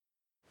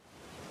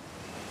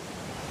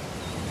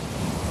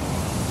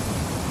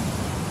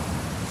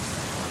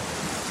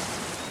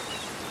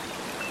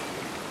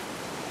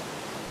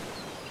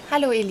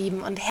Hallo ihr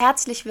Lieben und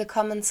herzlich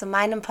willkommen zu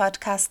meinem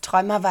Podcast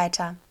Träumer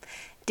weiter,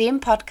 dem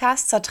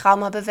Podcast zur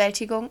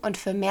Traumabewältigung und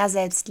für mehr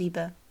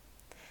Selbstliebe.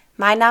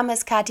 Mein Name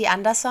ist Kathi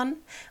Andersson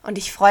und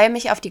ich freue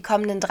mich auf die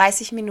kommenden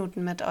 30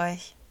 Minuten mit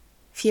euch.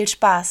 Viel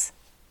Spaß!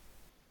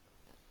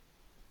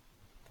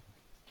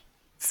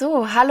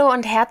 So, hallo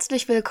und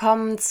herzlich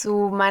willkommen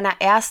zu meiner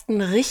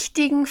ersten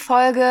richtigen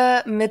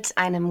Folge mit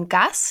einem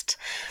Gast.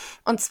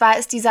 Und zwar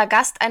ist dieser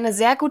Gast eine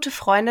sehr gute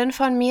Freundin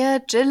von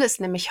mir. Jill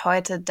ist nämlich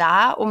heute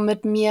da, um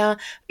mit mir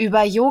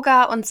über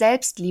Yoga und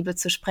Selbstliebe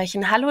zu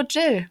sprechen. Hallo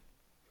Jill.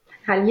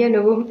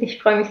 Hallihallo,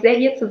 ich freue mich sehr,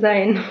 hier zu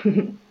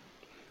sein.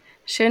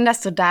 Schön, dass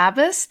du da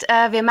bist.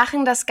 Wir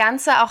machen das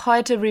Ganze auch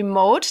heute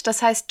remote.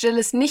 Das heißt, Jill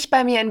ist nicht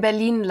bei mir in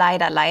Berlin,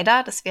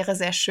 leider. Das wäre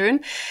sehr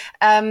schön.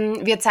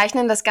 Wir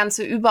zeichnen das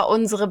Ganze über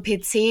unsere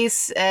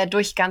PCs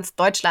durch ganz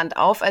Deutschland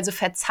auf. Also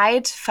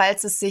verzeiht,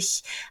 falls es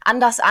sich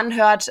anders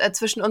anhört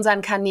zwischen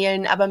unseren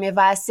Kanälen. Aber mir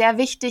war es sehr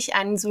wichtig,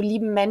 einen so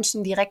lieben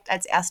Menschen direkt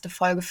als erste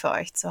Folge für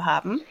euch zu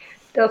haben.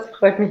 Das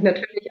freut mich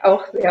natürlich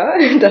auch sehr,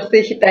 dass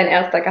ich dein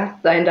erster Gast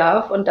sein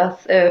darf und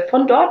das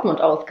von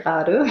Dortmund aus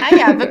gerade. Ah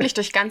ja, wirklich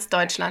durch ganz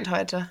Deutschland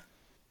heute.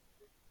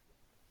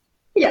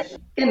 Ja,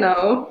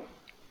 genau.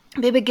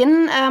 Wir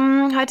beginnen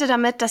heute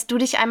damit, dass du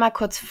dich einmal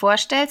kurz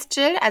vorstellst,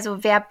 Jill.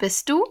 Also wer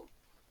bist du?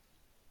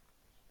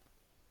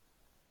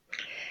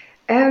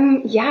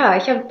 Ja,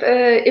 ich habe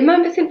immer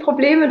ein bisschen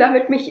Probleme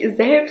damit, mich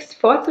selbst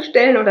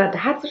vorzustellen oder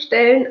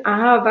darzustellen,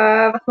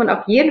 aber was man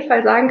auf jeden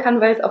Fall sagen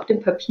kann, weil es auf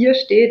dem Papier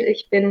steht,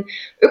 ich bin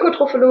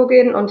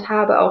Ökotrophologin und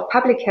habe auch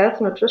Public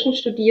Health Nutrition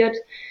studiert.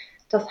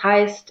 Das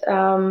heißt,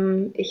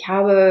 ich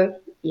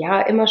habe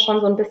ja immer schon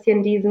so ein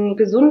bisschen diesen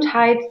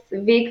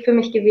Gesundheitsweg für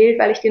mich gewählt,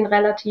 weil ich den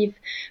relativ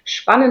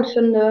spannend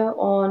finde.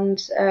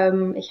 Und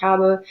ich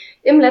habe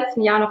im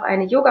letzten Jahr noch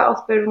eine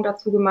Yoga-Ausbildung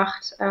dazu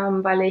gemacht,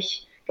 weil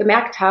ich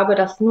gemerkt habe,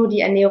 dass nur die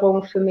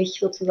Ernährung für mich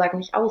sozusagen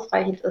nicht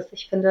ausreichend ist.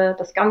 Ich finde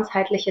das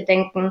ganzheitliche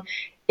Denken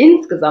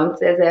insgesamt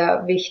sehr,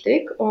 sehr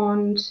wichtig.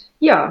 Und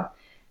ja,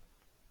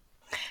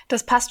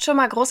 Das passt schon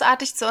mal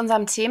großartig zu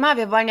unserem Thema.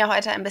 Wir wollen ja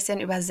heute ein bisschen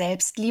über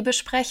Selbstliebe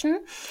sprechen.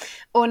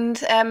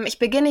 Und ich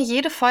beginne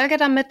jede Folge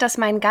damit, dass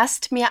mein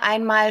Gast mir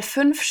einmal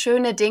 5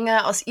 schöne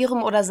Dinge aus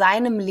ihrem oder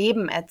seinem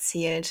Leben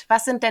erzählt.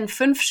 Was sind denn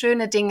 5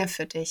 schöne Dinge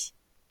für dich?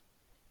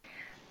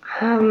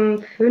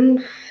 5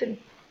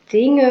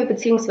 Dinge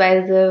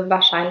beziehungsweise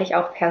wahrscheinlich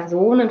auch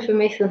Personen für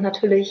mich sind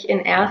natürlich in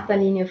erster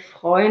Linie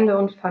Freunde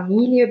und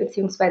Familie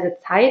beziehungsweise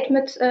Zeit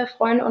mit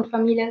Freunde und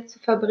Familie zu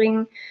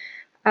verbringen.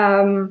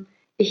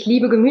 Ich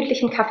liebe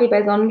gemütlichen Kaffee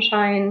bei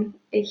Sonnenschein.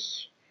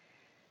 Ich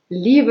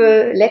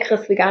liebe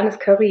leckeres veganes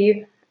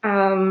Curry.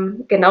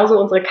 Genauso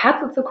unsere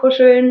Katze zu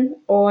kuscheln.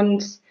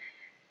 Und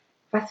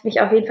was mich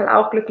auf jeden Fall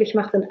auch glücklich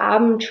macht, sind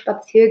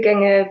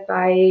Abendspaziergänge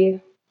bei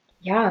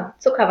ja,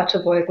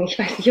 Zuckerwattewolken. Ich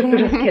weiß nicht, ob du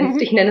das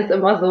kennst. Ich nenne es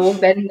immer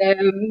so,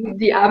 wenn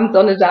die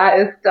Abendsonne da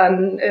ist,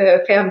 dann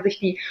färben sich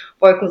die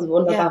Wolken so Ja.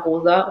 wunderbar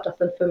rosa. Und das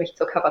sind für mich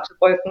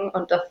Zuckerwattewolken.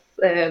 Und das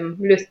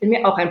löst in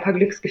mir auch ein paar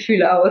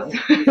Glücksgefühle aus.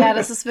 Ja,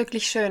 das ist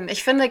wirklich schön.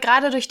 Ich finde,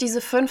 gerade durch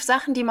diese 5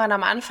 Sachen, die man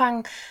am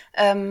Anfang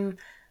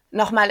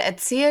nochmal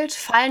erzählt,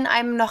 fallen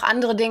einem noch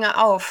andere Dinge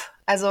auf.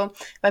 Also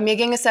bei mir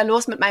ging es ja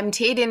los mit meinem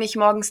Tee, den ich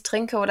morgens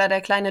trinke, oder der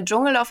kleine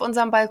Dschungel auf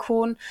unserem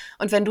Balkon.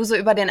 Und wenn du so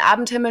über den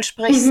Abendhimmel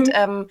sprichst,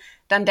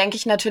 dann denke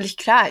ich natürlich,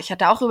 klar, ich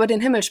hätte auch über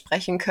den Himmel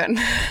sprechen können.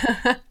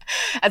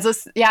 Also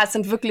es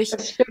sind wirklich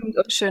Das stimmt.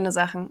 Und schöne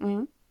Sachen.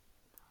 Mhm.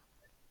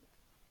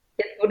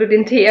 jetzt, wo du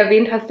den Tee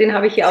erwähnt hast, den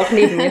habe ich hier auch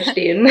neben mir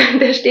stehen.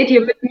 Der steht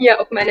hier mit mir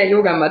auf meiner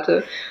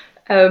Yogamatte.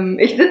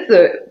 Ich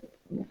sitze,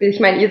 ich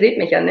meine, ihr seht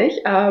mich ja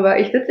nicht, aber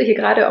ich sitze hier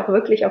gerade auch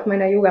wirklich auf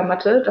meiner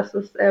Yogamatte. Das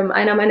ist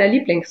einer meiner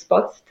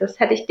Lieblingsspots. Das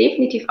hätte ich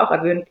definitiv auch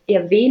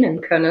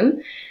erwähnen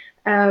können.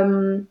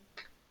 Ähm,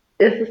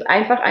 Es ist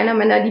einfach einer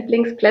meiner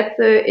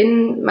Lieblingsplätze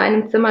in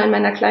meinem Zimmer, in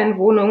meiner kleinen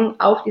Wohnung,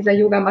 auf dieser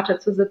Yogamatte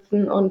zu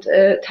sitzen und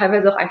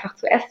teilweise auch einfach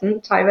zu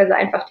essen, teilweise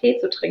einfach Tee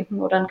zu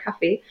trinken oder einen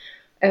Kaffee.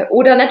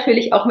 Oder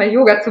natürlich auch mal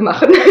Yoga zu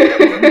machen.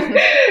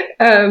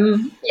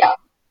 Ja,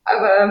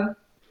 aber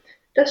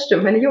das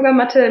stimmt. Meine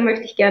Yogamatte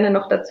möchte ich gerne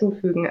noch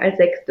dazufügen als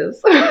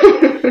sechstes.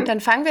 Dann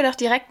fangen wir doch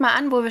direkt mal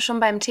an, wo wir schon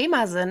beim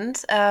Thema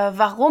sind.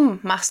 Warum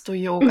machst du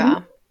Mhm.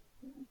 Yoga?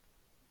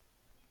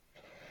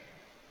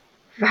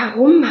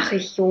 Warum mache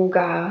ich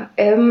Yoga?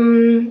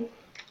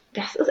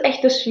 Das ist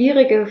echt eine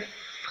schwierige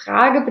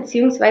Frage,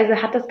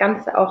 beziehungsweise hat das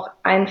Ganze auch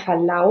einen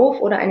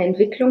Verlauf oder eine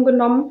Entwicklung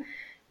genommen.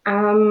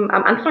 Am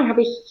Anfang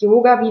habe ich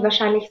Yoga, wie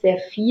wahrscheinlich sehr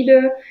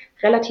viele,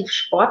 relativ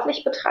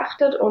sportlich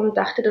betrachtet und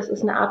dachte, das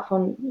ist eine Art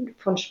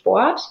von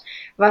Sport,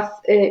 was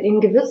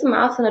in gewissem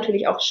Maße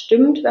natürlich auch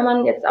stimmt, wenn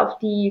man jetzt auf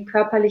die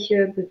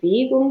körperliche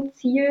Bewegung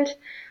zielt.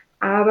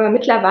 Aber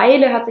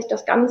mittlerweile hat sich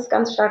das ganz,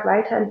 ganz stark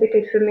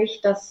weiterentwickelt für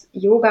mich, dass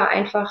Yoga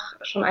einfach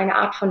schon eine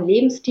Art von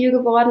Lebensstil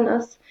geworden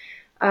ist.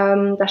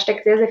 Da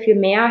steckt sehr, sehr viel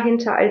mehr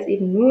hinter als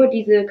eben nur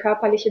diese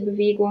körperliche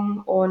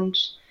Bewegung.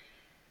 Und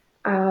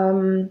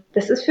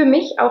das ist für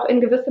mich auch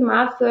in gewissem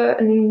Maße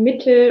ein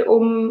Mittel,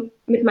 um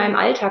mit meinem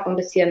Alltag ein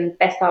bisschen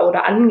besser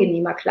oder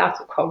angenehmer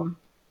klarzukommen.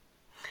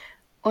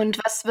 Und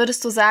was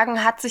würdest du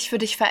sagen, hat sich für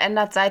dich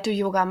verändert, seit du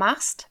Yoga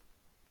machst?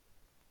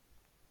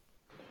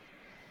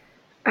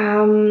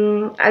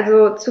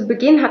 Also zu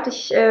Beginn hatte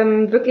ich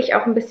wirklich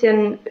auch ein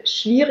bisschen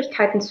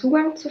Schwierigkeiten,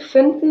 Zugang zu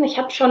finden. Ich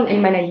habe schon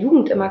in meiner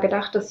Jugend immer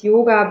gedacht, dass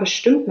Yoga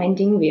bestimmt mein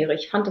Ding wäre.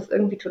 Ich fand das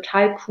irgendwie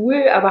total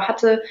cool, aber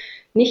hatte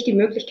nicht die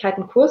Möglichkeit,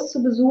 einen Kurs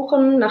zu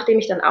besuchen. Nachdem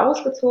ich dann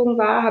ausgezogen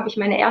war, habe ich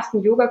meine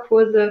ersten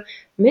Yogakurse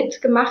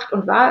mitgemacht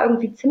und war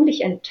irgendwie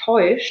ziemlich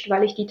enttäuscht,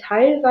 weil ich die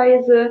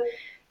teilweise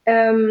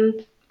ähm,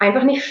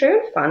 einfach nicht schön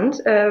fand,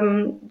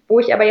 wo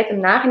ich aber jetzt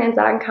im Nachhinein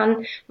sagen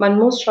kann, man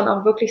muss schon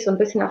auch wirklich so ein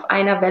bisschen auf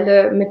einer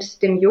Welle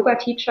mit dem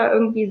Yoga-Teacher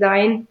irgendwie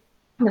sein.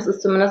 Das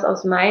ist zumindest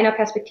aus meiner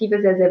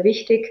Perspektive sehr, sehr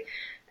wichtig,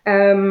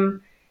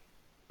 ähm,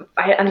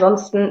 weil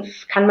ansonsten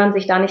kann man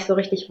sich da nicht so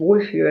richtig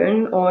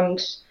wohlfühlen.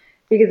 Und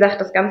wie gesagt,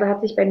 das Ganze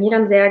hat sich bei mir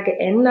dann sehr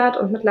geändert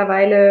und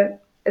mittlerweile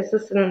ist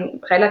es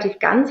ein relativ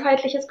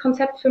ganzheitliches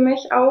Konzept für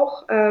mich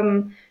auch.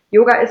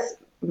 Yoga ist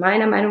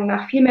meiner Meinung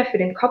nach viel mehr für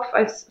den Kopf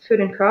als für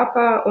den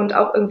Körper und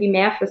auch irgendwie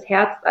mehr fürs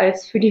Herz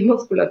als für die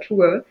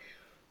Muskulatur.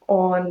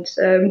 Und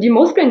die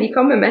Muskeln, die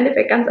kommen im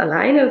Endeffekt ganz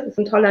alleine. Es ist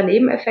ein toller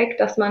Nebeneffekt,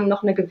 dass man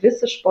noch eine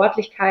gewisse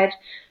Sportlichkeit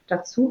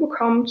dazu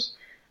bekommt.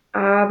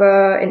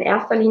 Aber in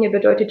erster Linie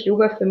bedeutet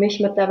Yoga für mich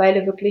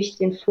mittlerweile wirklich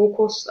den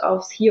Fokus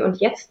aufs Hier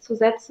und Jetzt zu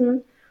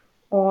setzen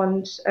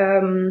und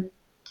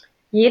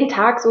jeden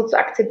Tag so zu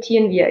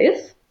akzeptieren, wie er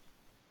ist.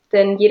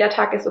 Denn jeder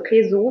Tag ist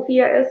okay, so wie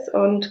er ist.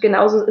 Und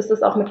genauso ist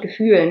es auch mit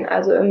Gefühlen.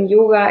 Also im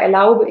Yoga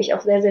erlaube ich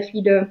auch sehr, sehr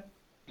viele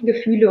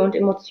Gefühle und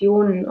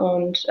Emotionen.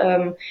 Und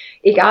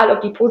egal, ob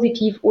die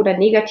positiv oder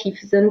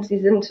negativ sind, sie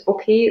sind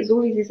okay,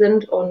 so wie sie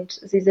sind. Und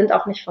sie sind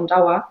auch nicht von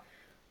Dauer.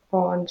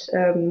 Und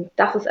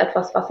das ist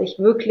etwas, was ich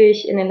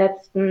wirklich in den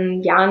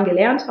letzten Jahren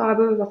gelernt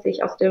habe, was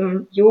ich aus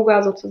dem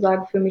Yoga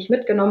sozusagen für mich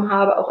mitgenommen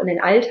habe, auch in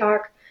den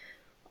Alltag.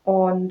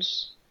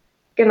 Und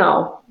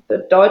genau,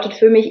 bedeutet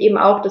für mich eben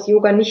auch, dass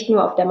Yoga nicht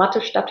nur auf der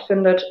Matte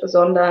stattfindet,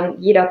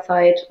 sondern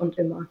jederzeit und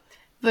immer.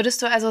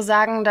 Würdest du also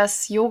sagen,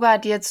 dass Yoga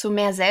dir zu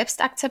mehr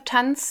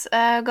Selbstakzeptanz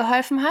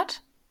geholfen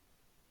hat?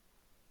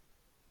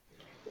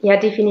 Ja,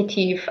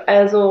 definitiv.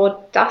 Also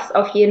das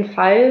auf jeden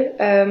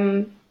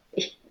Fall.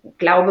 Ich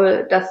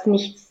glaube, dass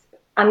nichts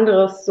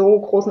anderes so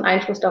großen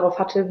Einfluss darauf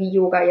hatte wie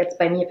Yoga jetzt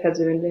bei mir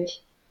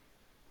persönlich.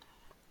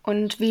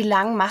 Und wie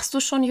lang machst du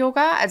schon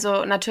Yoga?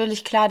 Also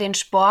natürlich klar den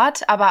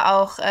Sport, aber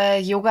auch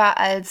Yoga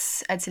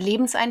als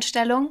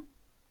Lebenseinstellung.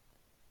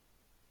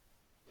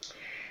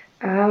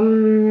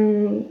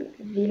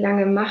 Wie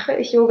lange mache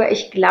ich Yoga?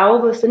 Ich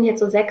glaube, es sind jetzt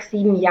so 6,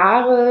 7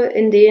 Jahre,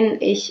 in denen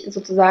ich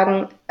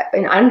sozusagen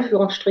in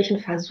Anführungsstrichen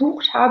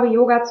versucht habe,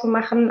 Yoga zu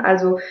machen.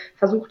 Also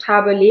versucht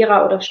habe,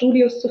 Lehrer oder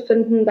Studios zu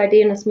finden, bei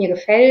denen es mir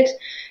gefällt.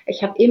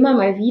 Ich habe immer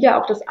mal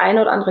wieder auch das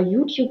eine oder andere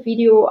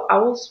YouTube-Video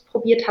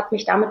ausprobiert, habe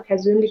mich damit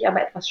persönlich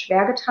aber etwas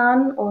schwer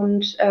getan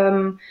und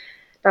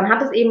dann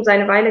hat es eben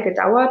seine Weile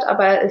gedauert,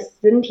 aber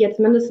es sind jetzt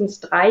mindestens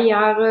 3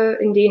 Jahre,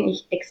 in denen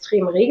ich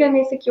extrem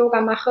regelmäßig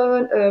Yoga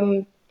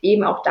mache.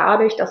 Eben auch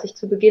dadurch, dass ich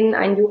zu Beginn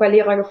einen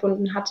Yogalehrer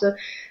gefunden hatte,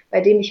 bei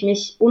dem ich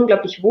mich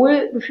unglaublich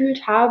wohl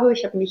gefühlt habe.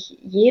 Ich habe mich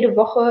jede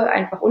Woche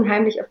einfach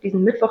unheimlich auf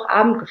diesen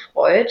Mittwochabend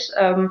gefreut,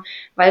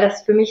 weil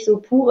das für mich so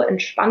pure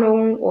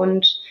Entspannung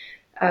und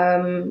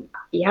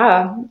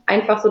ja,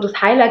 einfach so das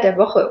Highlight der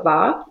Woche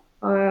war.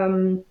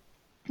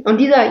 Und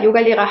dieser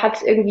Yogalehrer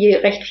hat irgendwie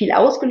recht viel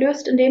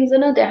ausgelöst in dem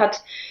Sinne. Der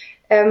hat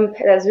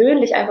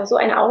persönlich einfach so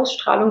eine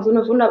Ausstrahlung, so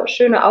eine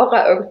wunderschöne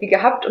Aura irgendwie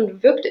gehabt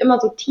und wirkte immer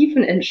so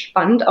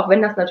tiefenentspannt, auch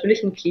wenn das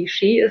natürlich ein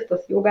Klischee ist,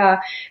 dass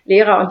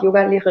Yoga-Lehrer und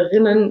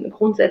Yogalehrerinnen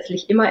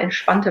grundsätzlich immer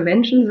entspannte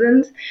Menschen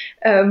sind.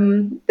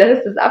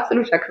 Das ist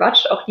absoluter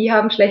Quatsch. Auch die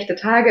haben schlechte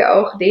Tage,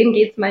 auch denen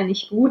geht's mal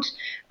nicht gut.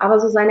 Aber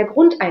so seine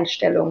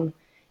Grundeinstellung,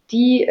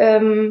 die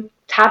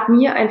tat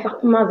mir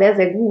einfach immer sehr,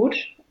 sehr gut.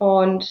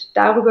 Und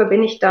darüber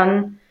bin ich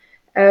dann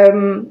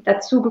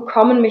dazu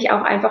gekommen, mich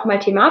auch einfach mal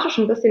thematisch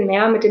ein bisschen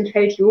mehr mit dem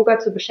Feld Yoga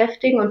zu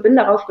beschäftigen und bin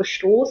darauf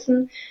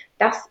gestoßen,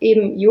 dass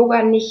eben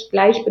Yoga nicht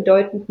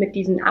gleichbedeutend mit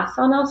diesen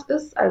Asanas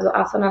ist. Also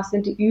Asanas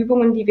sind die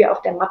Übungen, die wir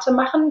auf der Matte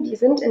machen. Die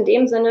sind in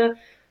dem Sinne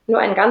nur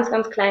ein ganz,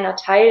 ganz kleiner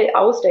Teil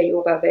aus der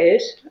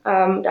Yoga-Welt.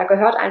 Da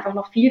gehört einfach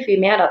noch viel, viel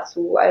mehr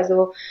dazu.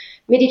 Also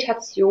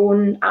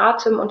Meditation,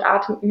 Atem und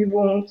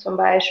Atemübungen zum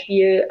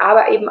Beispiel,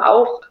 aber eben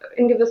auch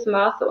in gewissem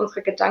Maße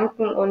unsere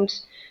Gedanken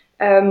und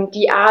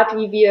die Art,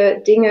 wie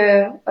wir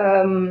Dinge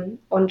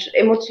und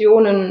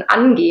Emotionen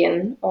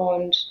angehen.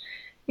 Und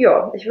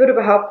ja, ich würde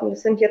behaupten,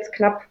 es sind jetzt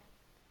knapp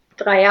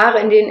 3 Jahre,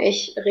 in denen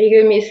ich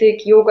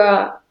regelmäßig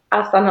Yoga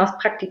Asanas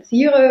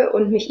praktiziere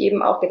und mich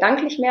eben auch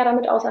gedanklich mehr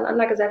damit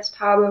auseinandergesetzt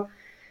habe.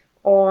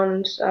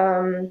 Und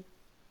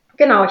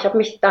genau, ich habe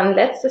mich dann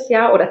letztes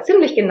Jahr oder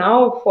ziemlich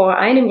genau vor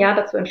einem Jahr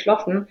dazu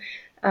entschlossen,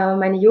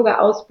 meine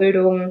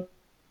Yoga-Ausbildung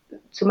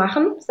zu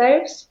machen,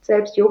 selbst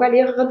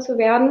Yogalehrerin zu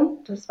werden.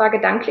 Das war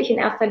gedanklich in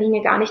erster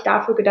Linie gar nicht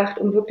dafür gedacht,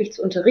 um wirklich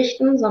zu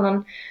unterrichten,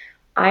 sondern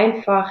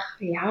einfach,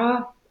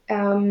 ja,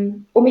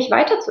 um mich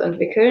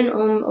weiterzuentwickeln,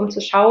 um zu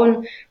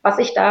schauen, was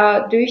ich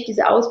da durch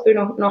diese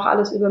Ausbildung noch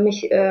alles über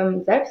mich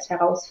selbst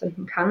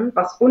herausfinden kann,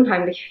 was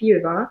unheimlich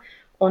viel war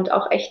und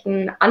auch echt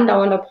ein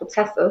andauernder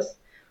Prozess ist.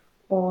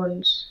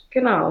 Und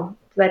genau,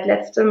 seit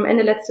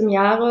Ende letztem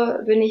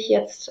Jahre bin ich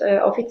jetzt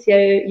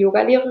offiziell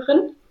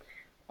Yogalehrerin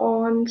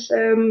und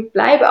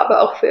bleibe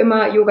aber auch für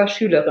immer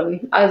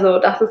Yogaschülerin. Also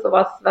das ist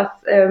sowas, was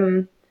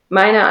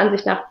meiner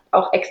Ansicht nach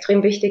auch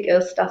extrem wichtig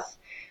ist, dass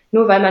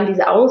nur weil man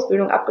diese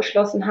Ausbildung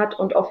abgeschlossen hat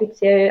und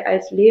offiziell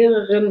als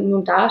Lehrerin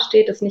nun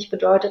dasteht, das nicht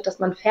bedeutet, dass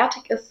man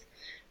fertig ist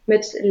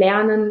mit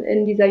Lernen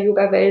in dieser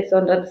Yoga-Welt,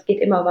 sondern es geht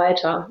immer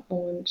weiter.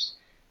 Und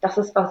das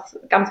ist was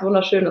ganz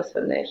Wunderschönes,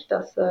 finde ich,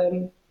 dass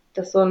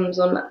das so ein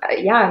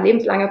ja,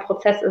 lebenslanger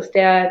Prozess ist,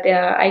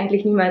 der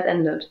eigentlich niemals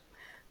endet.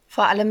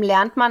 Vor allem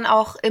lernt man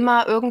auch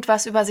immer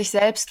irgendwas über sich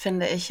selbst,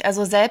 finde ich.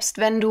 Also selbst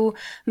wenn du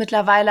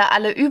mittlerweile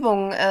alle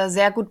Übungen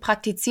sehr gut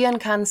praktizieren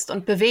kannst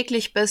und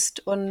beweglich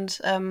bist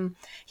und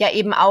ja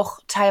eben auch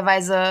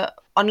teilweise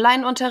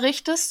online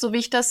unterrichtest, so wie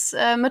ich das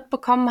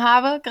mitbekommen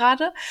habe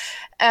gerade,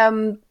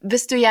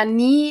 bist du ja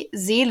nie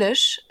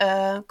seelisch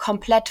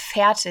komplett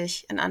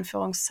fertig, in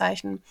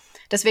Anführungszeichen.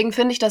 Deswegen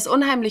finde ich das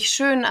unheimlich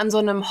schön, an so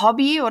einem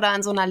Hobby oder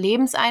an so einer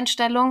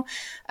Lebenseinstellung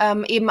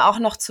eben auch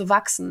noch zu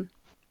wachsen.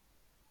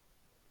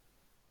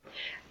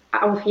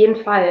 Auf jeden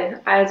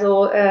Fall.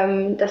 Also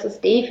das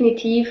ist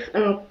definitiv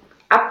ein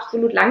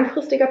absolut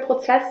langfristiger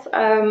Prozess,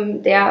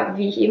 der,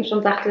 wie ich eben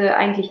schon sagte,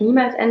 eigentlich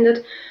niemals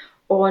endet.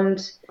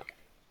 Und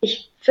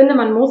ich finde,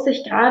 man muss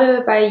sich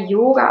gerade bei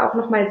Yoga auch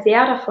nochmal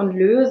sehr davon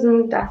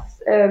lösen,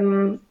 dass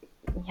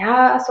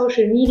ja,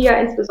 Social Media,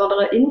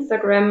 insbesondere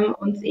Instagram,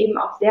 uns eben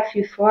auch sehr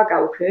viel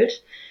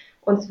vorgaukelt.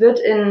 Uns wird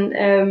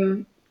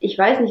in, ich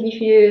weiß nicht wie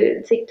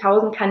viel,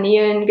 zigtausend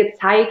Kanälen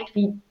gezeigt,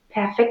 wie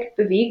perfekt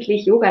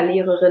beweglich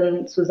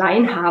Yogalehrerinnen zu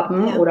sein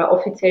haben Ja. oder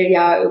offiziell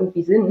ja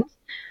irgendwie sind.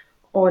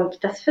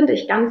 Und das finde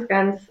ich ganz,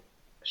 ganz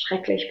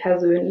schrecklich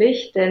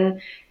persönlich,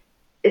 denn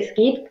es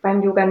geht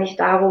beim Yoga nicht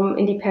darum,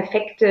 in die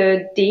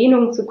perfekte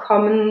Dehnung zu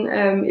kommen,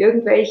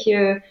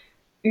 irgendwelche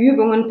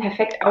Übungen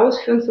perfekt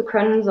ausführen zu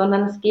können,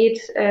 sondern es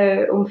geht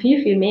um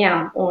viel, viel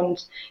mehr.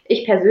 Und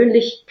ich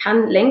persönlich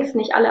kann längst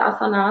nicht alle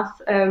Asanas.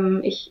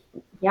 Ich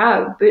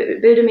ja,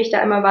 bilde mich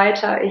da immer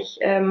weiter. Ich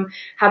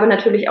habe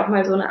natürlich auch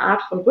mal so eine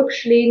Art von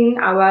Rückschlägen,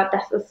 aber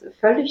das ist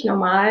völlig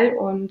normal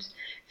und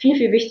viel,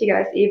 viel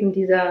wichtiger ist eben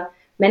dieser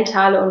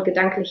mentale und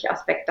gedankliche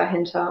Aspekt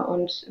dahinter.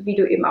 Und wie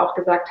du eben auch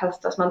gesagt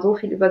hast, dass man so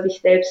viel über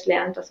sich selbst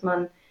lernt, dass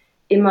man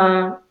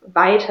immer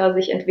weiter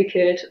sich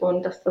entwickelt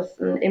und dass das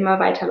ein immer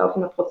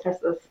weiterlaufender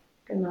Prozess ist.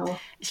 Genau.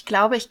 Ich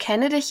glaube, ich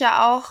kenne dich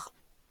ja auch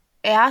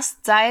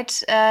erst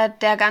seit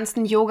der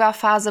ganzen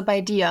Yoga-Phase bei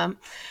dir.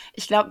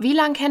 Ich glaube, wie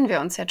lange kennen wir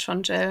uns jetzt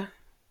schon, Jill?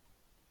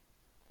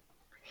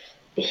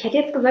 Ich hätte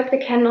jetzt gesagt, wir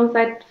kennen uns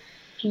seit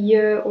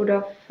 4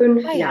 oder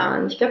 5 Ah ja.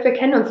 Jahren. Ich glaube, wir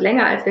kennen uns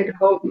länger, als wir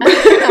glauben.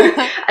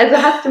 Also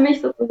hast du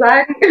mich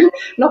sozusagen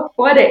noch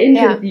vor der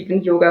Ja.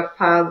 intensiven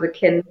Yoga-Phase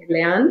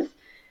kennengelernt.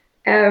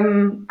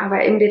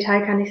 Aber im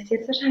Detail kann ich es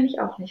jetzt wahrscheinlich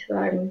auch nicht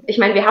sagen. Ich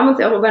meine, wir haben uns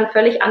ja auch über ein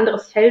völlig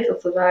anderes Feld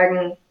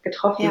sozusagen Ja.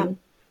 getroffen.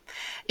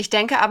 Ich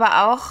denke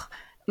aber auch,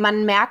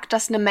 man merkt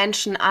das einem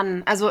Menschen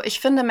an. Also ich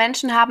finde,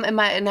 Menschen haben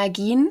immer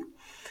Energien.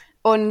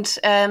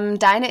 Und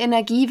deine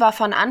Energie war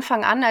von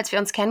Anfang an, als wir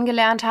uns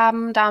kennengelernt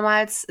haben,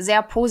 damals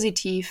sehr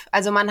positiv.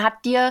 Also man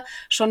hat dir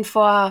schon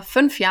vor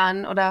 5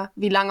 Jahren oder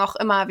wie lange auch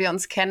immer wir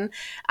uns kennen,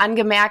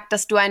 angemerkt,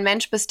 dass du ein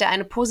Mensch bist, der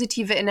eine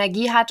positive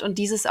Energie hat und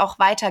dieses auch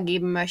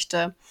weitergeben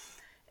möchte.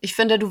 Ich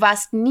finde, du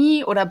warst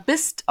nie oder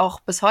bist auch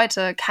bis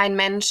heute kein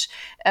Mensch,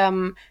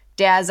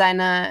 der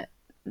seine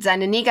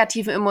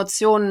negativen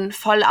Emotionen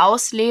voll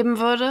ausleben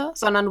würde,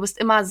 sondern du bist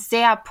immer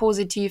sehr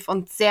positiv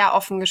und sehr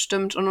offen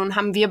gestimmt. Und nun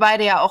haben wir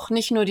beide ja auch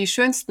nicht nur die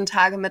schönsten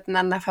Tage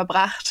miteinander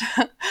verbracht,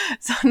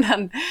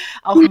 sondern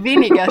auch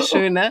weniger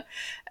schöne.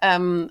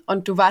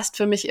 Und du warst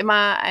für mich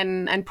immer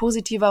ein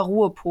positiver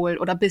Ruhepol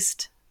oder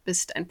bist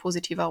ein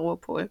positiver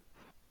Ruhepol.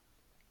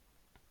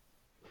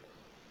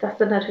 Das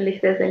sind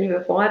natürlich sehr, sehr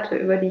liebe Worte,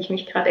 über die ich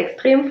mich gerade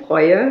extrem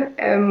freue.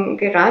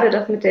 Gerade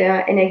das mit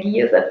der Energie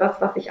ist etwas,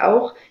 was ich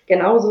auch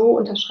genauso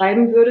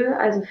unterschreiben würde.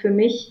 Also für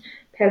mich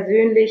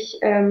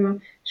persönlich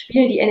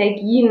spielen die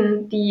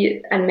Energien,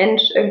 die ein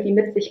Mensch irgendwie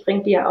mit sich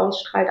bringt, die er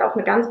ausstrahlt, auch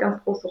eine ganz,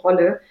 ganz große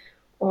Rolle.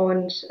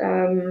 Und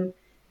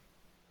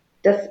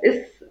das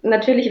ist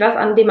natürlich was,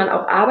 an dem man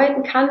auch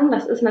arbeiten kann.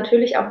 Das ist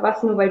natürlich auch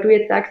was, nur weil du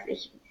jetzt sagst,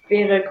 ich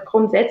wäre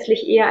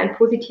grundsätzlich eher ein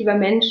positiver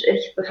Mensch.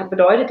 Das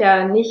bedeutet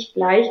ja nicht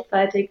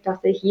gleichzeitig,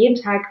 dass ich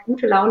jeden Tag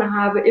gute Laune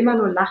habe, immer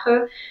nur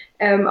lache,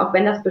 auch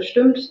wenn das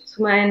bestimmt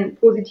zu meinen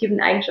positiven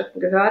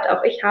Eigenschaften gehört.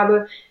 Auch ich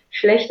habe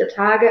schlechte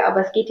Tage,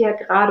 aber es geht ja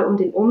gerade um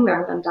den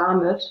Umgang dann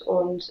damit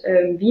und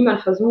wie man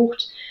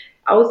versucht,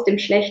 aus dem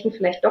Schlechten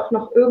vielleicht doch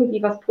noch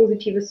irgendwie was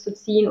Positives zu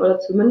ziehen oder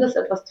zumindest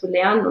etwas zu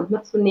lernen und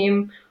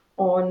mitzunehmen.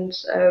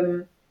 Und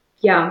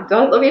ja, du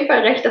hast auf jeden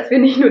Fall recht, dass wir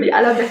nicht nur die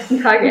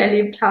allerbesten Tage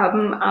erlebt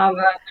haben,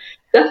 aber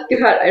das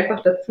gehört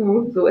einfach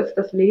dazu. So ist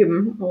das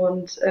Leben.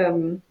 Und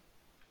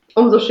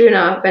umso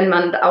schöner, wenn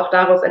man auch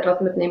daraus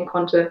etwas mitnehmen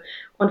konnte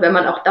und wenn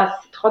man auch das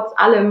trotz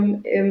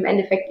allem im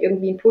Endeffekt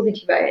irgendwie in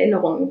positiver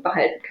Erinnerung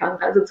behalten kann.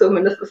 Also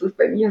zumindest ist es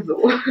bei mir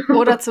so.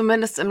 Oder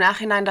zumindest im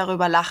Nachhinein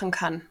darüber lachen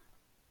kann.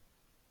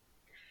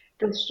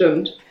 Das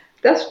stimmt.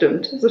 Das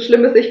stimmt. So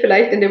schlimm es sich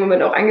vielleicht in dem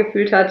Moment auch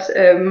angefühlt hat,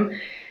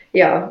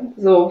 ja,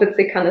 so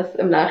witzig kann es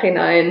im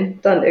Nachhinein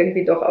dann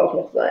irgendwie doch auch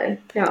noch sein.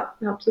 Ja,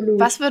 absolut.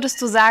 Was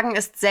würdest du sagen,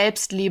 ist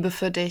Selbstliebe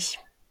für dich?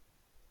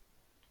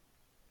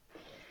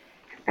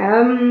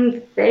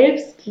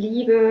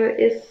 Selbstliebe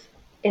ist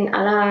in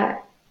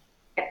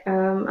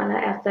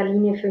allererster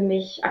Linie für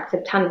mich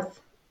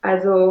Akzeptanz.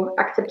 Also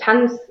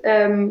Akzeptanz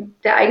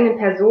der eigenen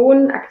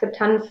Person,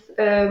 Akzeptanz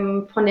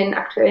von den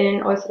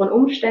aktuellen äußeren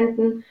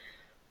Umständen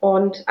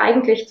und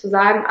eigentlich zu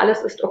sagen,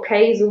 alles ist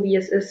okay, so wie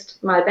es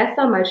ist, mal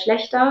besser, mal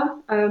schlechter,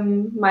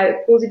 mal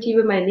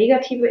positive, mal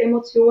negative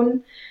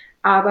Emotionen.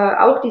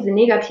 Aber auch diese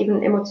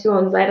negativen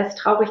Emotionen, sei das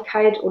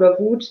Traurigkeit oder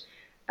Wut,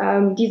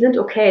 die sind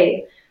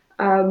okay.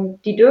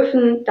 Die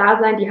dürfen da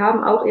sein, die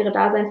haben auch ihre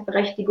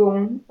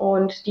Daseinsberechtigung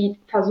und die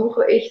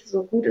versuche ich,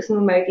 so gut es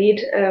nun mal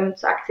geht,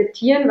 zu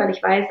akzeptieren, weil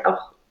ich weiß,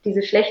 auch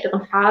diese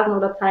schlechteren Phasen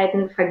oder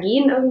Zeiten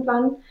vergehen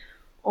irgendwann.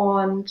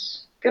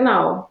 Und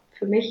genau,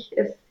 für mich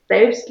ist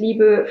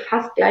Selbstliebe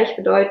fast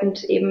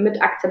gleichbedeutend eben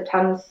mit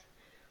Akzeptanz.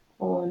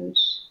 Und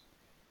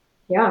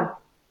ja,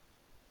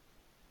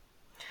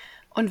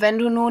 Und wenn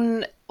du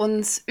nun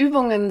uns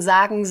Übungen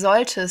sagen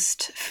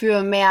solltest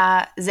für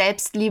mehr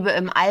Selbstliebe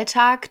im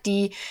Alltag,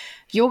 die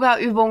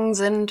Yoga-Übungen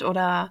sind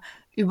oder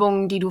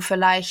Übungen, die du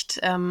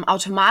vielleicht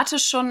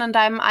automatisch schon in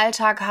deinem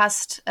Alltag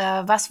hast,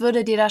 was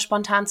würde dir da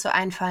spontan zu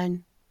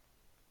einfallen?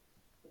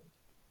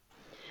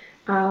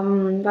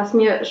 was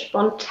mir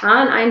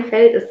spontan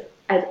einfällt, ist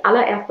als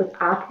allererstes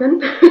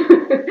Atmen.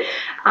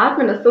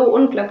 Atmen ist so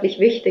unglaublich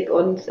wichtig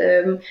und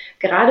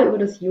gerade über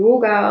das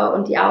Yoga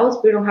und die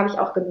Ausbildung habe ich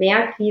auch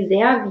gemerkt, wie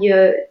sehr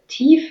wir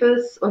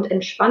tiefes und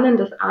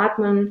entspannendes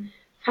Atmen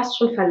fast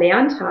schon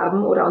verlernt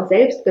haben oder uns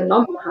selbst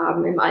genommen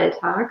haben im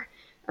Alltag.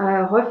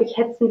 Häufig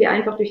hetzen wir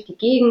einfach durch die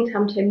Gegend,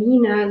 haben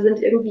Termine,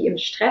 sind irgendwie im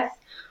Stress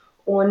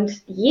und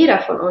jeder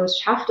von uns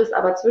schafft es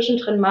aber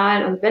zwischendrin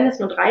mal, und wenn es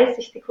nur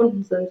 30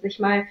 Sekunden sind, sich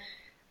mal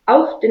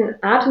auf den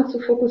Atem zu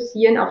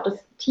fokussieren, auf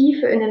das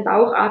Tiefe in den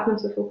Bauchatmen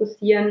zu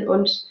fokussieren.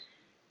 Und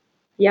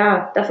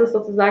ja, das ist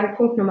sozusagen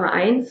Punkt Nummer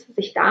eins,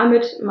 sich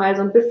damit mal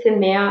so ein bisschen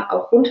mehr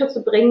auch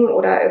runterzubringen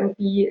oder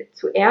irgendwie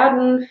zu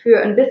erden.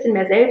 Für ein bisschen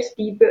mehr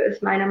Selbstliebe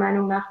ist meiner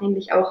Meinung nach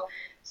nämlich auch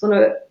so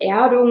eine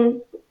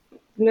Erdung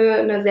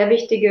eine sehr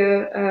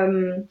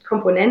wichtige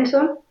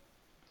Komponente.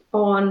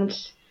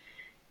 Und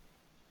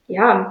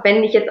ja,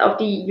 wenn ich jetzt auf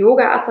die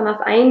Yoga-Asanas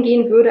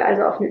eingehen würde,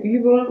 also auf eine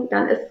Übung,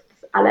 dann ist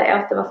das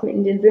allererste, was mir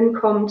in den Sinn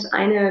kommt,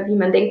 eine, wie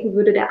man denken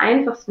würde, der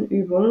einfachsten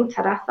Übungen,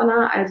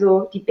 Tadasana,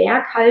 also die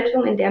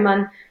Berghaltung, in der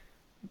man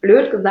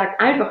blöd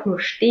gesagt einfach nur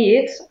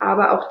steht,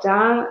 aber auch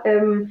da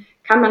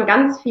kann man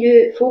ganz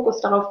viel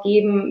Fokus darauf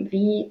geben,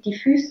 wie die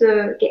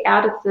Füße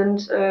geerdet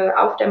sind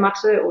auf der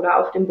Matte oder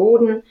auf dem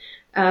Boden.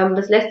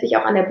 Das lässt sich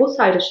auch an der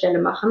Bushaltestelle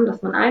machen,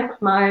 dass man einfach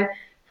mal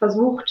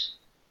versucht,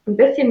 ein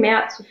bisschen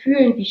mehr zu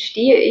fühlen, wie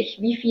stehe ich,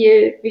 wie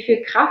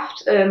viel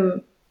Kraft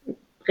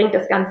bringt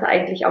das Ganze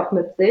eigentlich auch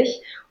mit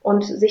sich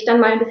und sich dann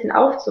mal ein bisschen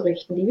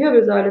aufzurichten, die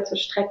Wirbelsäule zu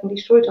strecken, die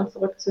Schultern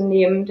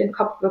zurückzunehmen, den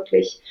Kopf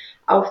wirklich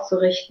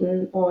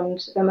aufzurichten.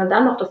 Und wenn man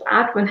dann noch das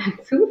Atmen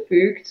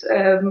hinzufügt,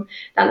 dann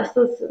ist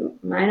das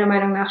meiner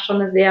Meinung nach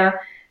schon eine sehr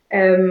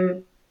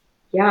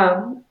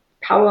ja,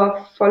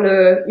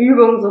 powervolle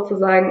Übung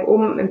sozusagen,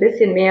 um ein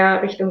bisschen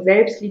mehr Richtung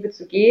Selbstliebe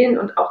zu gehen.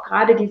 Und auch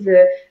gerade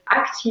diese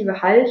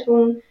aktive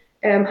Haltung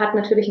hat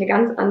natürlich eine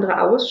ganz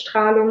andere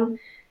Ausstrahlung.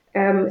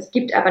 Es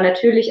gibt aber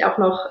natürlich auch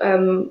noch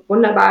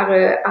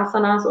wunderbare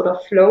Asanas oder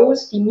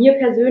Flows, die mir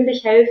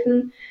persönlich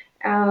helfen.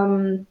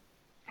 Da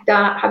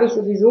habe ich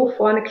sowieso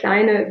vor, eine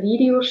kleine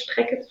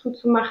Videostrecke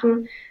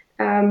zuzumachen.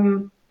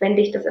 Wenn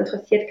dich das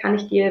interessiert, kann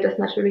ich dir das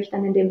natürlich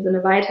dann in dem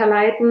Sinne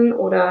weiterleiten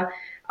oder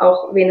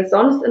auch wen es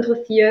sonst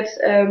interessiert.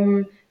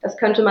 Das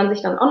könnte man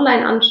sich dann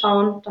online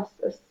anschauen. Das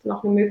ist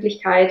noch eine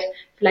Möglichkeit,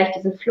 vielleicht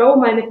diesen Flow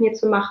mal mit mir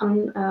zu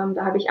machen.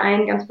 Da habe ich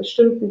einen ganz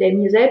bestimmten, der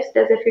mir selbst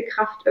sehr, sehr viel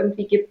Kraft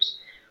irgendwie gibt.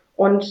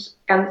 Und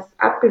ganz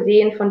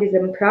abgesehen von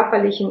diesem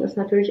Körperlichen ist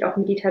natürlich auch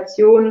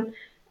Meditation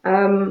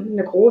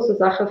eine große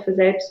Sache für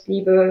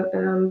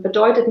Selbstliebe.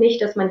 Bedeutet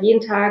nicht, dass man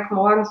jeden Tag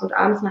morgens und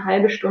abends eine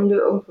halbe Stunde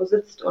irgendwo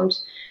sitzt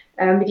und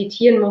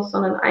meditieren muss,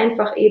 sondern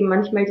einfach eben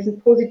manchmal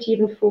diesen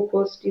positiven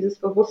Fokus, dieses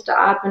bewusste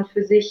Atmen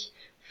für sich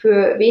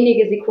für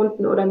wenige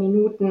Sekunden oder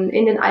Minuten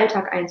in den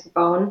Alltag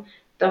einzubauen.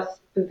 Das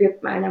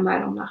bewirkt meiner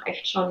Meinung nach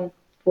echt schon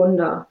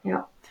Wunder,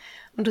 ja.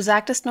 Und du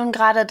sagtest nun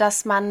gerade,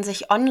 dass man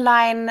sich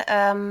online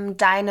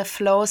deine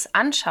Flows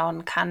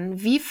anschauen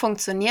kann. Wie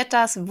funktioniert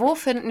das? Wo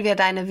finden wir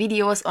deine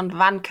Videos und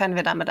wann können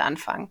wir damit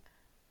anfangen?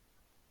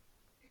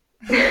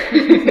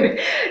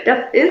 Das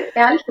ist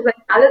ehrlich gesagt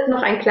alles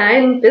noch ein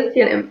klein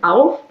bisschen im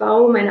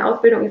Aufbau. Meine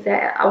Ausbildung ist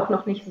ja auch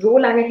noch nicht so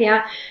lange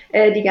her.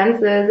 Die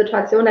ganze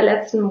Situation der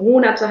letzten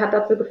Monate hat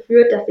dazu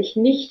geführt, dass ich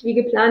nicht wie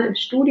geplant im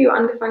Studio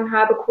angefangen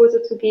habe,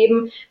 Kurse zu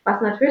geben,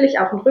 was natürlich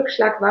auch ein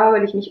Rückschlag war,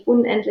 weil ich mich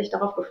unendlich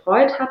darauf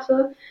gefreut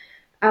hatte.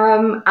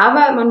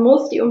 Aber man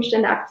muss die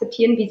Umstände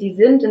akzeptieren, wie sie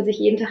sind, denn sich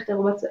jeden Tag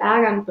darüber zu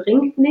ärgern,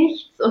 bringt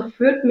nichts und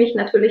führt mich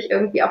natürlich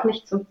irgendwie auch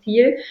nicht zum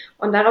Ziel.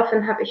 Und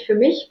daraufhin habe ich für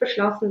mich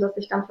beschlossen, dass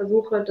ich dann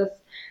versuche, das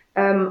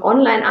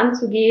online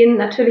anzugehen.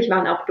 Natürlich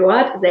waren auch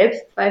dort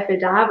Selbstzweifel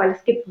da, weil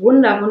es gibt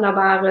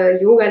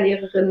wunderbare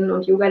Yoga-Lehrerinnen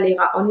und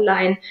Yogalehrer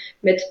online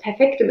mit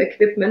perfektem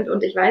Equipment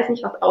und ich weiß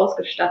nicht was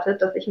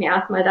ausgestattet, dass ich mir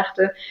erstmal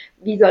dachte,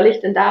 wie soll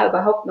ich denn da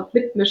überhaupt noch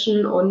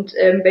mitmischen und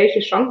welche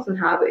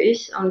Chancen habe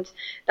ich? Und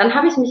dann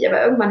habe ich mich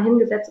aber irgendwann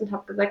hingesetzt und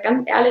habe gesagt,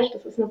 ganz ehrlich,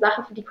 das ist eine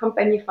Sache, die kommt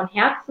bei mir von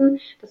Herzen,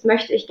 das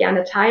möchte ich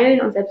gerne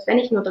teilen und selbst wenn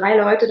ich nur 3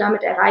 Leute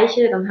damit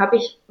erreiche, dann habe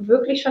ich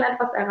wirklich schon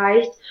etwas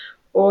erreicht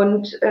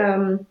und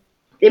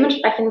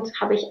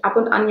dementsprechend habe ich ab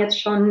und an jetzt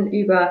schon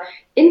über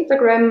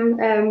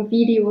Instagram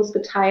Videos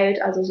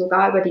geteilt, also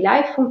sogar über die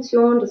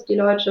Live-Funktion, dass die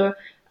Leute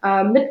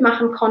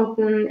mitmachen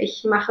konnten.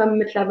 Ich mache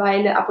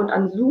mittlerweile ab und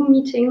an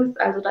Zoom-Meetings,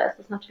 also da ist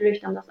es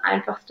natürlich dann das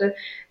Einfachste,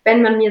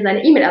 wenn man mir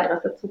seine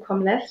E-Mail-Adresse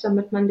zukommen lässt,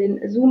 damit man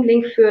den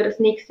Zoom-Link für das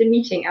nächste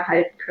Meeting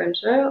erhalten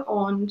könnte.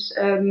 Und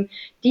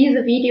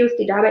diese Videos,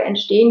 die dabei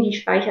entstehen, die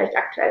speichere ich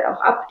aktuell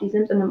auch ab. Die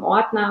sind in einem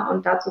Ordner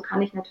und dazu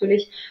kann ich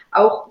natürlich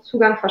auch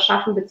Zugang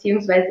verschaffen,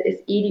 beziehungsweise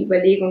ist die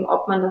Überlegung,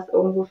 ob man das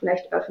irgendwo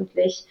vielleicht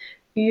öffentlich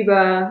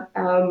über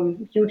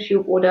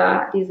YouTube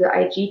oder diese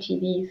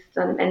IGTVs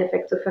dann im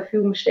Endeffekt zur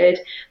Verfügung stellt.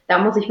 Da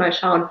muss ich mal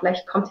schauen.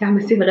 Vielleicht kommt ja ein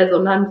bisschen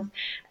Resonanz,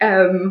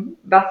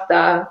 was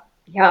da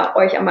ja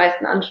euch am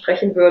meisten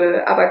ansprechen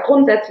würde. Aber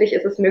grundsätzlich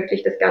ist es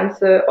möglich, das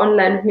Ganze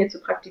online mit mir zu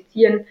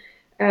praktizieren.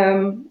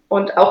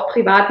 Und auch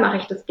privat mache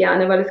ich das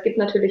gerne, weil es gibt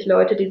natürlich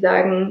Leute, die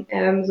sagen,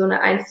 so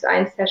eine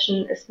 1:1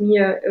 Session ist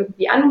mir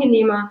irgendwie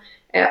angenehmer.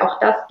 Auch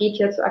das geht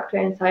ja zur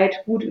aktuellen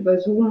Zeit gut über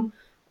Zoom.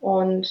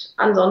 Und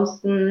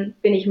ansonsten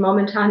bin ich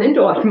momentan in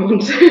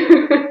Dortmund.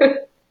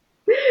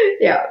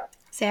 Ja.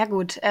 Sehr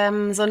gut.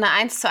 So eine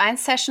 1:1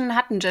 Session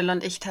hatten Jill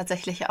und ich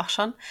tatsächlich auch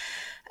schon.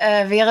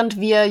 Während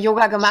wir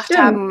Yoga gemacht Stimmt.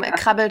 haben,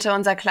 krabbelte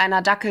unser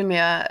kleiner Dackel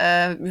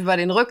mir über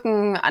den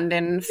Rücken, an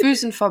den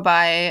Füßen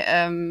vorbei,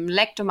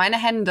 leckte meine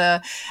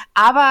Hände.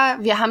 Aber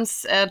wir haben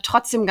es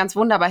trotzdem ganz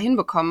wunderbar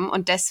hinbekommen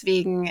und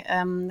deswegen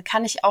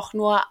kann ich auch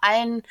nur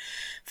allen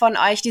von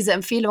euch diese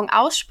Empfehlung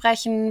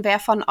aussprechen. Wer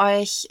von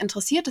euch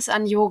interessiert ist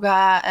an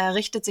Yoga,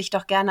 richtet sich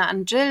doch gerne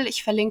an Jill.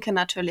 Ich verlinke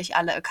natürlich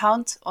alle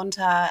Accounts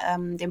unter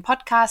dem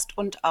Podcast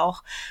und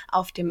auch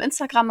auf dem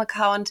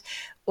Instagram-Account.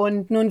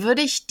 Und nun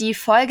würde ich die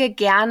Folge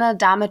gerne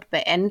damit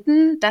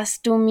beenden,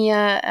 dass du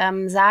mir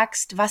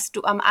sagst, was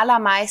du am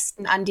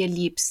allermeisten an dir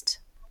liebst.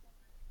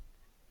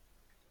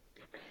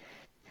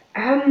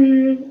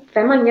 Wenn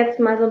man jetzt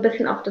mal so ein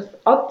bisschen auf das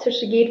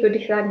Optische geht, würde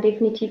ich sagen,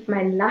 definitiv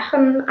mein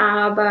Lachen.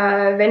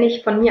 Aber wenn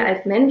ich von mir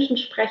als Menschen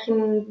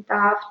sprechen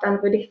darf,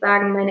 dann würde ich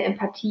sagen, meine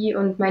Empathie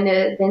und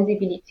meine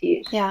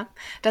Sensibilität. Ja,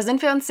 da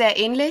sind wir uns sehr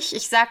ähnlich.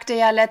 Ich sagte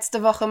ja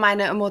letzte Woche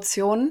meine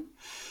Emotionen.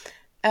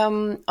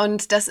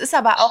 Und das ist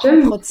aber auch ein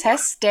Stimmt.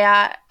 Prozess,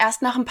 der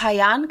erst nach ein paar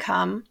Jahren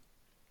kam.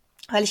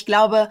 Weil ich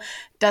glaube,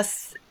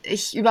 dass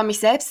ich über mich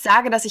selbst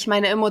sage, dass ich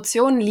meine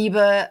Emotionen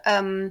liebe.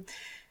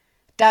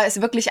 Da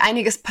ist wirklich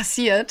einiges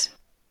passiert.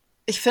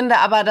 Ich finde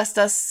aber, dass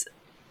das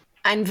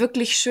ein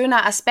wirklich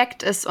schöner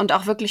Aspekt ist und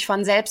auch wirklich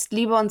von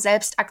Selbstliebe und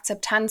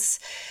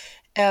Selbstakzeptanz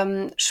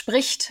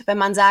spricht, wenn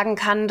man sagen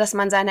kann, dass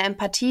man seine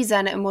Empathie,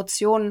 seine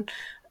Emotionen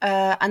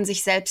an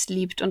sich selbst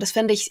liebt. Und das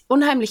finde ich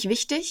unheimlich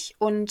wichtig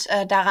und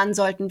daran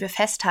sollten wir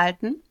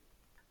festhalten.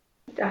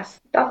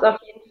 Das auf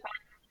jeden Fall.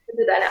 Ich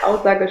finde, deine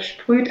Aussage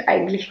sprüht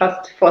eigentlich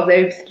fast vor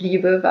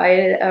Selbstliebe,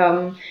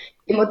 weil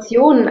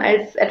Emotionen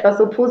als etwas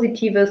so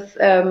Positives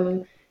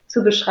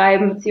zu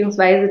beschreiben,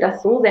 beziehungsweise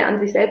das so sehr an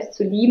sich selbst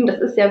zu lieben,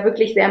 das ist ja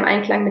wirklich sehr im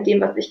Einklang mit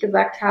dem, was ich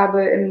gesagt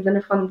habe, im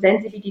Sinne von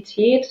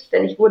Sensibilität,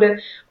 denn ich wurde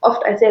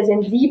oft als sehr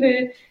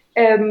sensibel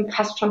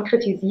fast schon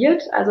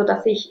kritisiert, also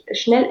dass ich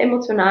schnell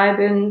emotional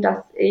bin,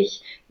 dass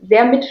ich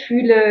sehr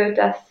mitfühle,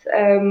 dass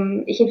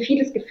ich in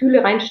vieles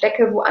Gefühle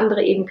reinstecke, wo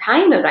andere eben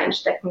keine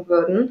reinstecken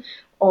würden.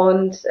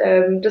 Und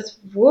das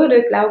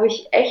wurde, glaube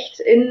ich, echt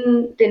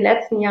in den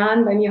letzten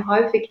Jahren bei mir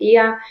häufig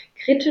eher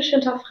kritisch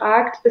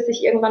hinterfragt, bis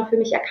ich irgendwann für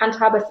mich erkannt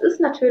habe, es ist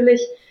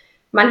natürlich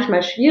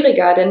manchmal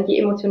schwieriger, denn je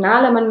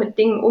emotionaler man mit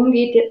Dingen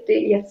umgeht,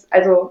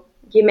 also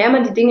je mehr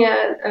man die Dinge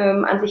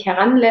an sich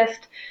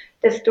heranlässt,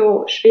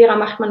 desto schwerer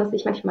macht man es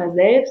sich manchmal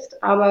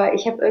selbst. Aber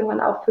ich habe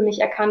irgendwann auch für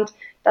mich erkannt,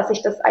 dass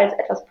ich das als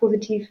etwas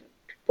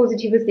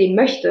Positives sehen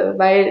möchte,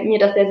 weil mir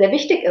das sehr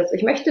wichtig ist.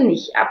 Ich möchte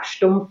nicht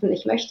abstumpfen,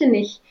 ich möchte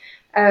nicht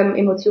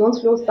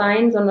emotionslos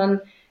sein,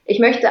 sondern ich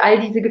möchte all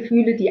diese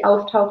Gefühle, die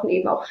auftauchen,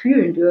 eben auch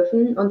fühlen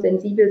dürfen und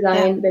sensibel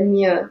sein, Ja. wenn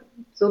mir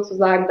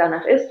sozusagen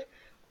danach ist.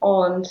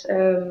 Und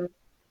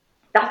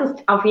das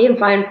ist auf jeden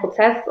Fall ein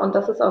Prozess und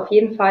das ist auf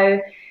jeden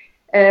Fall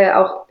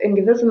auch in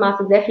gewissem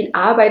Maße sehr viel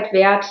Arbeit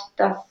wert,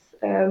 dass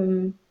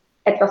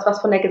etwas,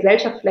 was von der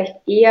Gesellschaft vielleicht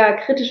eher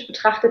kritisch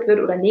betrachtet wird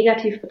oder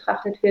negativ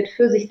betrachtet wird,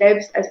 für sich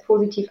selbst als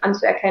positiv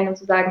anzuerkennen und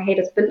zu sagen, hey,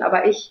 das bin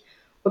aber ich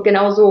und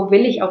genau so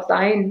will ich auch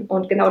sein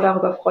und genau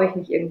darüber freue ich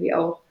mich irgendwie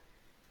auch.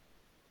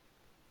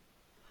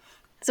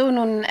 So,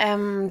 nun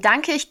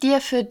danke ich dir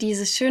für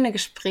dieses schöne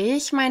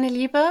Gespräch, meine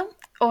Liebe.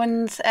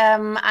 Und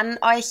an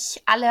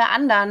euch alle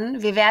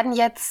anderen, wir werden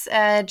jetzt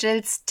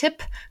Jills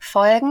Tipp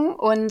folgen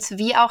und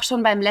wie auch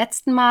schon beim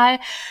letzten Mal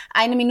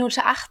 1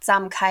 Minute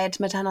Achtsamkeit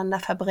miteinander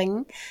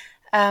verbringen.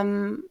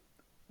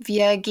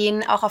 Wir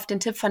gehen auch auf den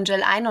Tipp von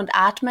Jill ein und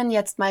atmen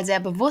jetzt mal sehr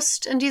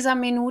bewusst in dieser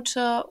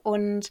Minute.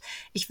 Und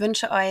ich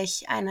wünsche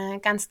euch eine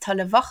ganz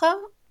tolle Woche.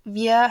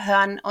 Wir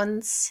hören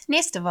uns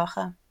nächste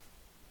Woche.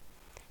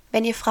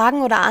 Wenn ihr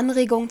Fragen oder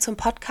Anregungen zum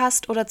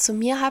Podcast oder zu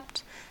mir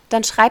habt,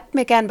 dann schreibt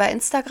mir gern bei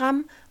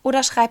Instagram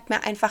oder schreibt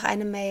mir einfach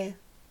eine Mail.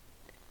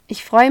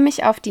 Ich freue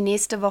mich auf die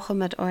nächste Woche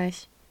mit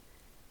euch.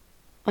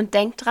 Und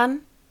denkt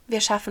dran,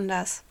 wir schaffen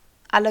das.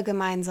 Alle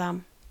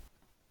gemeinsam.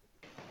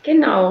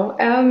 Genau,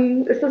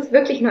 es ist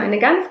wirklich nur eine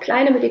ganz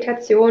kleine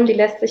Meditation, die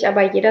lässt sich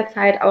aber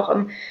jederzeit auch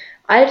im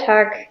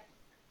Alltag,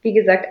 wie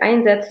gesagt,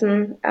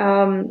 einsetzen.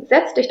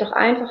 Setz dich doch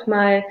einfach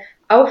mal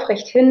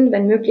aufrecht hin,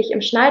 wenn möglich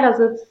im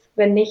Schneidersitz,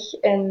 wenn nicht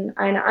in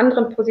einer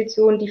anderen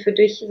Position, die für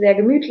dich sehr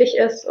gemütlich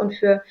ist und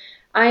für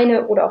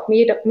 1 oder auch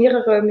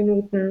mehrere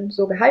Minuten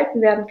so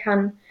gehalten werden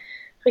kann.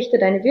 Richte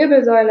deine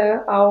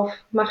Wirbelsäule auf,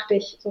 mach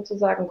dich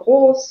sozusagen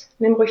groß,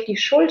 nimm ruhig die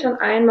Schultern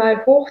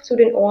einmal hoch zu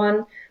den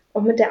Ohren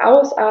und mit der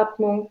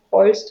Ausatmung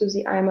rollst du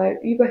sie einmal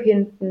über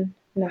hinten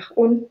nach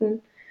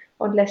unten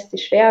und lässt sie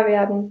schwer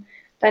werden.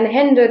 Deine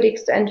Hände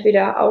legst du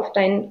entweder auf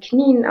deinen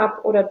Knien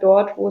ab oder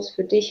dort, wo es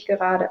für dich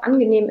gerade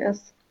angenehm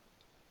ist.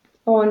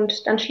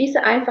 Und dann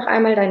schließe einfach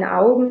einmal deine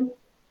Augen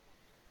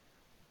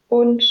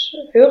und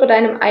höre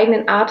deinem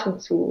eigenen Atem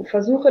zu.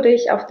 Versuche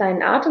dich auf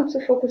deinen Atem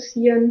zu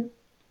fokussieren.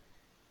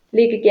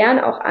 Lege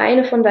gerne auch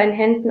eine von deinen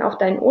Händen auf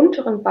deinen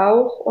unteren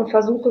Bauch und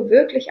versuche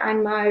wirklich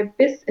einmal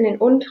bis in den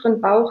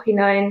unteren Bauch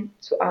hinein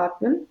zu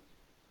atmen.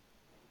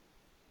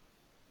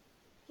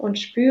 Und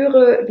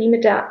spüre, wie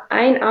mit der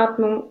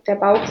Einatmung der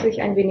Bauch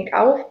sich ein wenig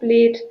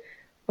aufbläht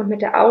und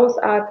mit der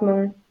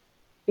Ausatmung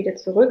wieder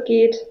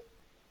zurückgeht.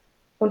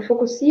 Und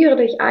fokussiere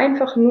dich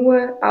einfach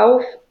nur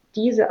auf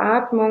diese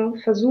Atmung.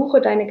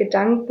 Versuche deine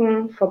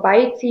Gedanken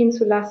vorbeiziehen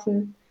zu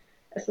lassen.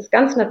 Es ist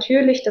ganz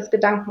natürlich, dass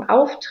Gedanken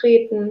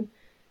auftreten.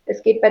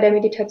 Es geht bei der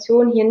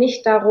Meditation hier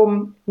nicht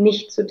darum,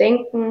 nicht zu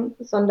denken,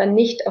 sondern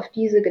nicht auf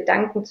diese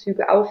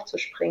Gedankenzüge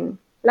aufzuspringen.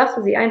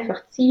 Lasse sie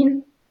einfach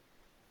ziehen,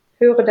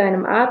 höre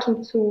deinem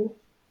Atem zu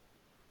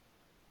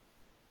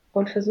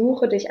und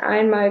versuche dich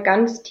einmal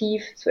ganz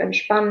tief zu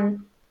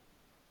entspannen,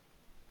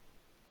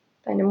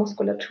 deine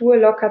Muskulatur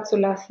locker zu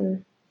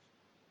lassen,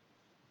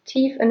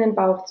 tief in den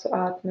Bauch zu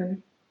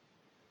atmen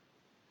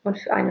und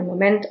für einen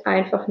Moment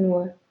einfach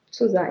nur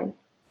zu sein.